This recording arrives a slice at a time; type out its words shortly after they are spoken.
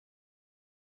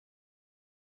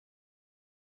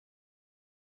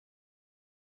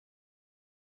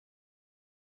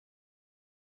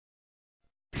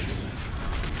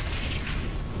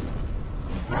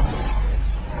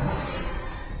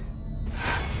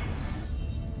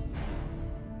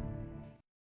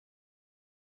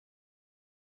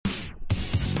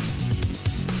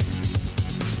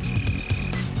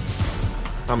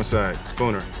Homicide,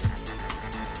 Spooner.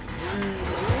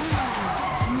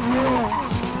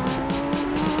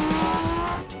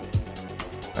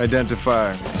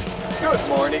 Identify. Good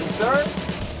morning, sir.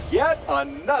 Yet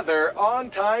another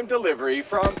on-time delivery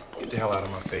from... Get the hell out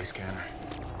of my face, Scanner.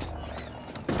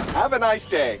 Have a nice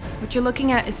day. What you're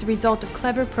looking at is the result of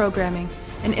clever programming,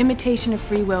 an imitation of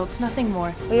free will. It's nothing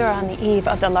more. We are on the eve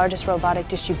of the largest robotic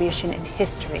distribution in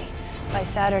history. By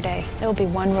Saturday, there will be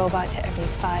one robot to every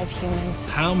 5 humans.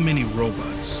 How many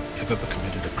robots have ever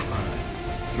committed a crime?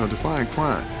 No, define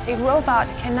crime. A robot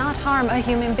cannot harm a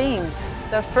human being.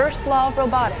 The first law of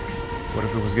robotics. What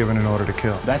if it was given in order to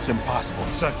kill? That's impossible.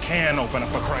 It's a can opener,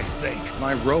 for Christ's sake.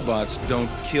 My robots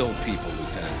don't kill people,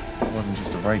 Lieutenant. I wasn't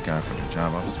just the right guy for the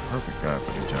job, I was the perfect guy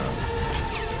for the job.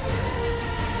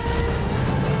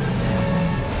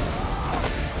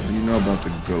 What do you know about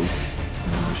the ghost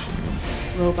in the machine?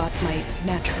 Robots might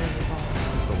naturally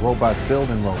evolve. So robots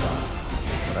building robots.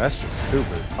 Well, that's just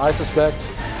stupid. I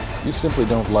suspect you simply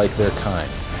don't like their kind.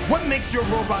 What makes your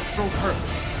robot so perfect?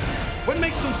 What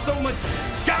makes them so much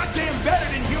goddamn better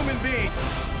than human beings?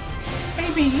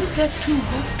 Maybe you get too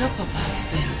worked up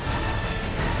about them.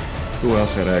 Who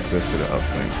else had access to the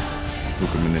uplink? Who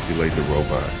could manipulate the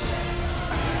robots?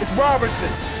 It's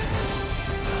Robertson!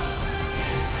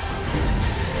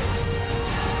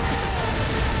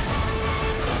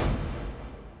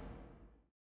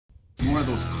 More of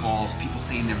those calls, people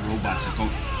saying their robots are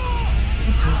going...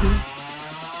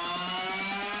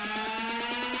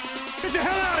 Get the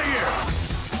hell out of here!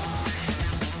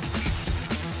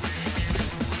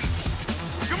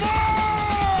 Come on!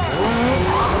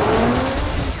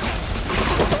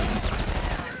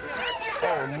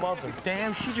 Oh, mother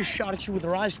damn, she just shot at you with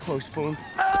her eyes closed, Spoon.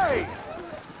 Hey!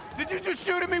 Did you just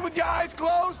shoot at me with your eyes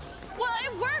closed? Well,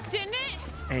 it worked, didn't it?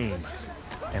 Aim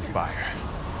and fire.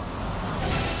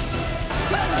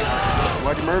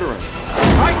 Why'd you murder him?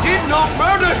 I did not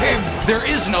murder him! There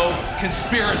is no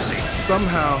conspiracy.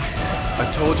 Somehow, I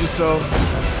told you so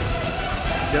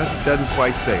just doesn't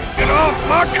quite say it. Get off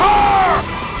my car!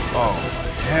 Oh,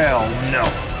 hell no.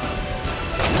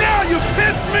 Now you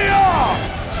pissed me off!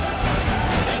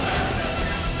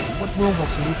 What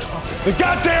robots are you talking about? The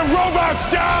goddamn robots,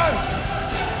 John!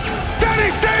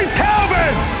 76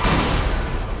 Calvin!